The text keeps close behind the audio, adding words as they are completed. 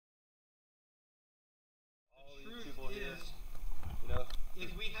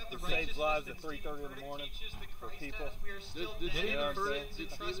He saves lives at 3:30 in the morning for people. Did Steven Furtick,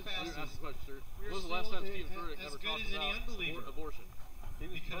 when was the last time Steven Furtick ever talked about abortion?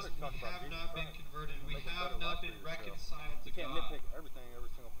 Because we have not been converted. We have not been reconciled to God. You can't nitpick everything every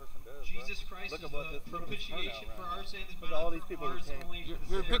single person does. Jesus Christ is the propitiation for our sins, but all these people ours who only.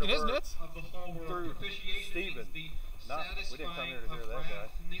 You're picking his nits? Of the whole world. Through Propitiation Steven. means the We didn't come here to hear satisfying that of guy.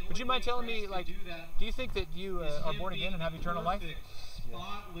 wrath. Would you mind telling me, like, do you think that you are born again and have eternal life?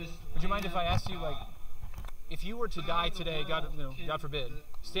 Would you mind if I asked you, like, if you were to die today, God forbid,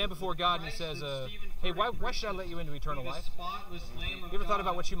 stand before God and he says, hey, why should I let you into eternal life? You ever thought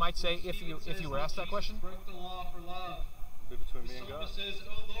about what you might say if you were asked that question? Be between me and God.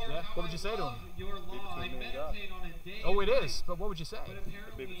 Yeah. What would you say to him? Be between me and God. Oh, it is. But what would you say?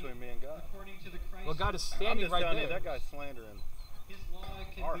 Be between me and God. Well, God is standing right there. That guy's slandering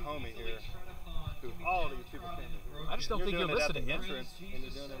our homie here, who all these people came to hear. I just don't think you're listening. You're doing it at the entrance, and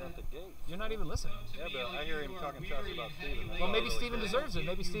you're doing it at the gate. You're not even listening. Yeah, but I hear him talking trash about Steven. Well, maybe Steven deserves it.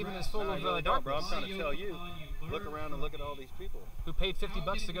 Maybe Steven is full of darkness. Bro, I'm trying to tell you. Look around and look at all these people who paid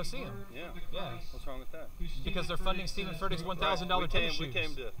 $50 to go see him. Yeah. What's wrong with that? Because they're funding Steven Furtick's $1,000 tennis shoes. We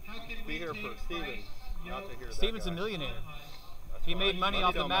came to be here for Steven, not to hear that Steven's guy. a millionaire. He made money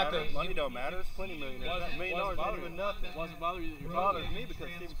off the back of... Money don't matter. There's plenty of millionaires. $1 million not even nothing. Why does it bother you? It bothers me because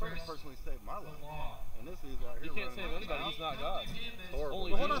Steven Furtick personally saved my life. And this dude's out here. You can't save anybody. He's not God. Horrible.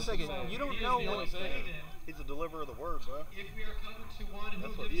 Well, hold on a second. You don't know what... He's a deliverer of the word, bro. If we are coming to one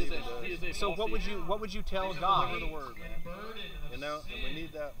That's who what gives he is. So what would you tell God? Deliver the word, man. You know, and we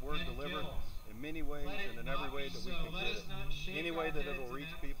need that word delivered in many ways and in every way that we can get it. Any way that it'll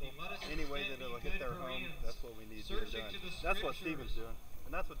reach people, any way that it'll hit their home, that's what we need to get done. That's what Steven's doing.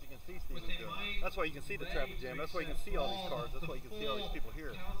 And that's what you can see Steven's doing. That's why you can see the traffic jam. That's why you can see all these cars. That's why you can see all these people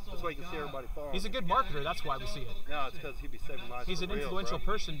here. That's why you can see everybody following. He's a good marketer. That's why we see it. No, it's because he'd be saving lives. He's an influential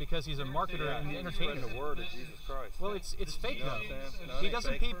person because he's a marketer and an entertainer. The word of Jesus Christ. Well, it's fake though. No, he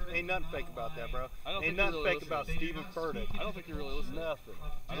doesn't peep. Ain't nothing fake about that, bro. Ain't nothing fake about Steven Furtick. I don't think you're really listening. Nothing.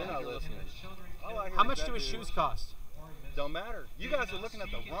 You're not listening. How much do his shoes cost? Don't matter. You guys are looking at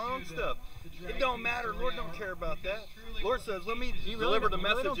the wrong stuff. It don't matter. Lord don't care about that. Lord says, let me deliver the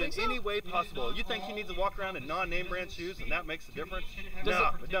message in any way possible. You think he needs to walk around in non-name brand shoes and that makes a difference?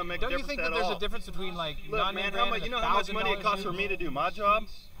 No, it doesn't make a difference at all. Don't you think that there's a difference between like non-name brand and you know how much money it costs for me to do my job?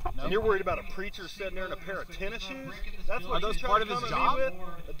 No. And you're worried about a preacher sitting there in a pair of tennis shoes? That's what are those part of his job?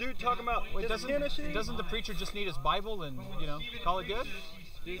 A dude talking about his tennis shoes? Doesn't the preacher just need his Bible and, call it good?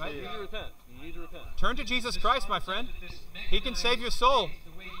 Right? You need to repent. You need to repent. Turn to Jesus Christ, my friend. He can save your soul.